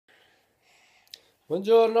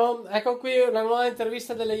Buongiorno, ecco qui una nuova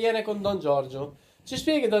intervista delle Iene con Don Giorgio. Ci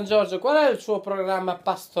spieghi, Don Giorgio, qual è il suo programma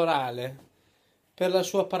pastorale per la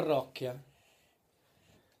sua parrocchia?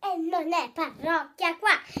 E non è parrocchia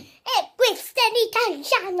qua, è questo è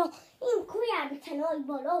l'italiano in cui abitano i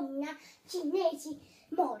Bologna cinesi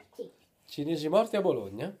morti. Cinesi morti a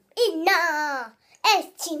Bologna? No,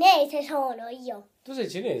 è cinese sono io. Tu sei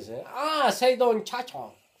cinese? Ah, sei Don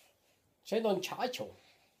Ciaccio. Sei Don Ciaccio.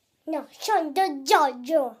 No, sono Don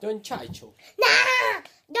Giorgio. Don Ciaccio. No,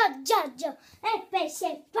 Don Giorgio è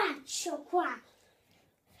pesce paccio qua.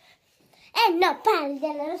 E non parli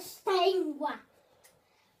della nostra lingua.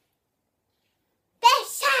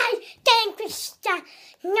 Sai che in questa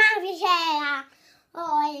nave c'era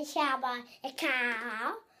siamo e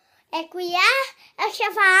cao e qui è e si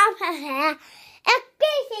fa e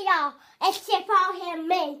qui si no e si fa che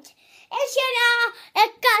mente e se no e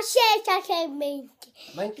cos'è che mente.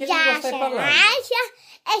 Ma in che lingua stai parlando? E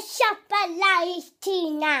sa parlare in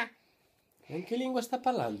Cina. In che lingua sta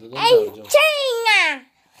parlando, Don E in Giorgio? Cina.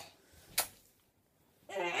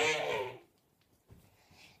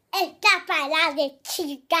 E sta parlando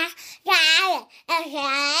cica, e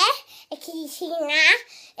Cina,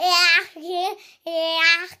 e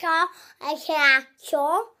acco, e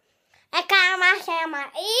cama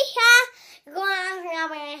chiama Isha,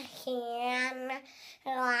 guarda Cina,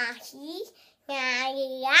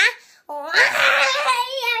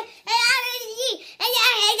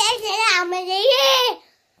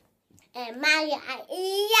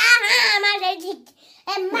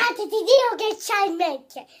 ma ti dico che c'hai in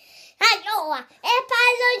mente. Allora, è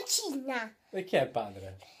palloncina. E chi è il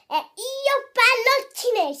padre? E io parlo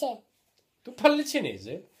cinese. Tu parli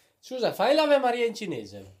cinese? Scusa, fai l'Ave Maria in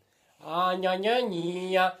cinese. Ah, gna gna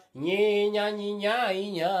gna, gna gna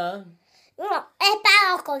gna. No, e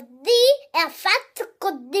parlo così e ho fatto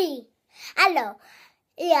così. Allora,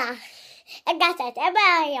 io, e gazzetta,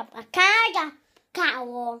 io caga,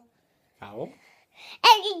 cavo. Cavo?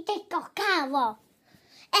 E dico cavo.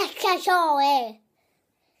 E cacione.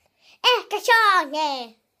 E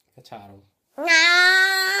cacione. Cacciaro. No.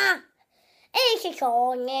 E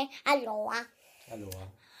cacione. Allora.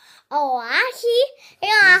 Ora sì,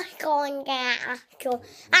 io ascolto.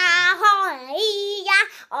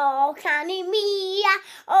 Oh cani mia,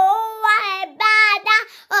 oh e bada,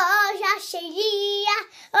 oh sasseria,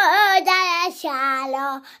 oh da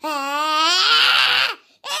cielo.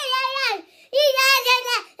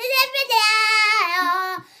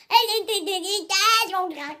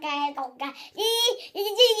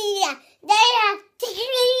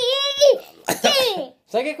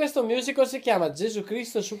 Sai che questo musical si chiama Gesù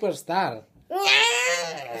Cristo Superstar?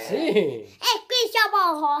 Sì. E qui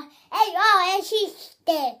siamo, e non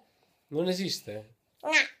esiste. Non esiste?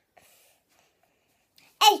 No.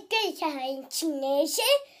 E qui c'è in cinese,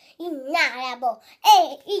 in arabo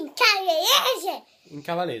e in canadese. In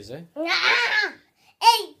cavalese? No. E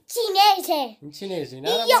in cinese. In cinese, in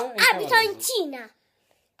arabo Io e in abito cavalese. in Cina.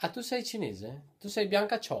 Ah, tu sei cinese? Tu sei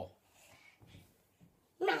Bianca Ciò.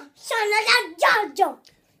 No, sono Don Giorgio.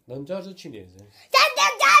 Don Giorgio cinese. Don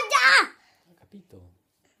Giorgio. Ho capito.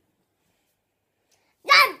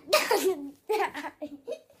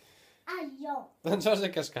 Aio. Don Giorgio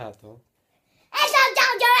è cascato. E Don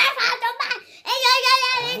Giorgio l'ha fatto ma...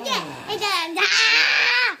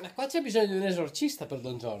 Ma qua c'è bisogno di un esorcista per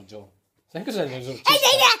Don Giorgio. Sai cos'è l'esorcista?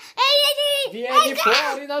 Vieni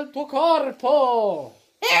fuori dal tuo corpo!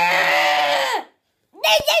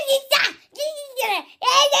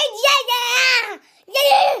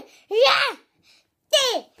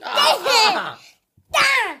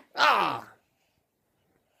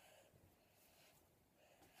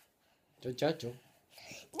 Giorgio?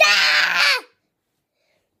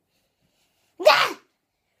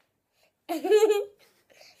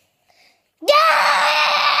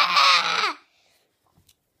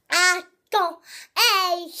 Atto,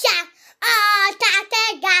 eisha,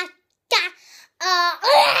 tate gatta,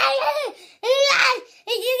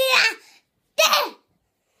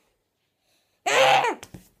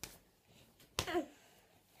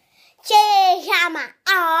 si chiama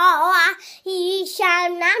isha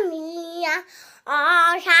una mia,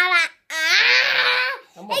 sarà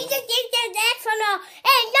e il telefono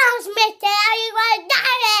e non smettere di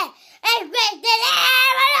guardare e quel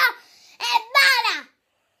telefono e bada.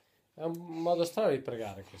 È un modo strano di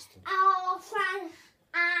pregare questo. Fan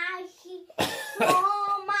Ashi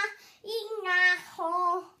Roma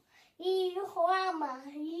Inaho Ihuama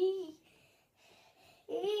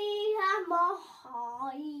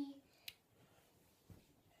Iamahoi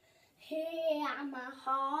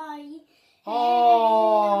Iamahoi.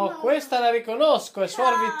 Oh, questa la riconosco, è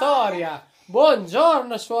Suor Vittoria.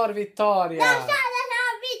 Buongiorno, Suor Vittoria. Non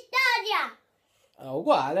sono Vittoria. Ah,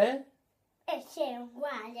 uguale? E sei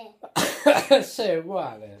uguale. Sei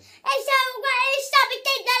uguale. E sono uguale, mi sto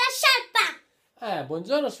mettendo la sciarpa.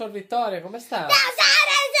 Buongiorno, Suor Vittoria, come sta? Non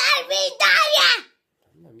sono Vittoria.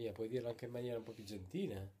 Mamma mia, puoi dirlo anche in maniera un po' più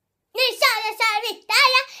gentile. Non sono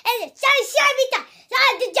Vittoria e non sono Vittoria.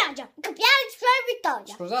 Sono Giorgio, copiare sono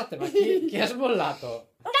Vittoria. Scusate, ma chi ha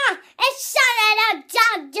smollato? No, e sono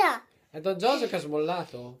Giorgio. È Don Giorgio che ha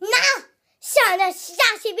smollato? No, sono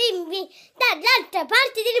stati i bimbi dall'altra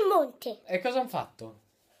parte del monte. E cosa hanno fatto?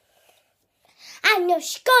 Hanno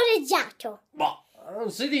scorreggiato. Boh,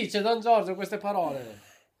 non si dice, Don Giorgio, queste parole.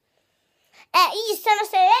 Io sono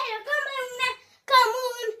severo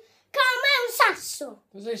come un sasso.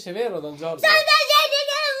 Tu sei severo, Don Giorgio? Sono da gente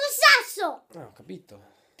che è un sasso. Ho capito.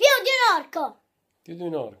 Più di un orco. Più di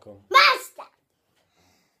un orco. Ma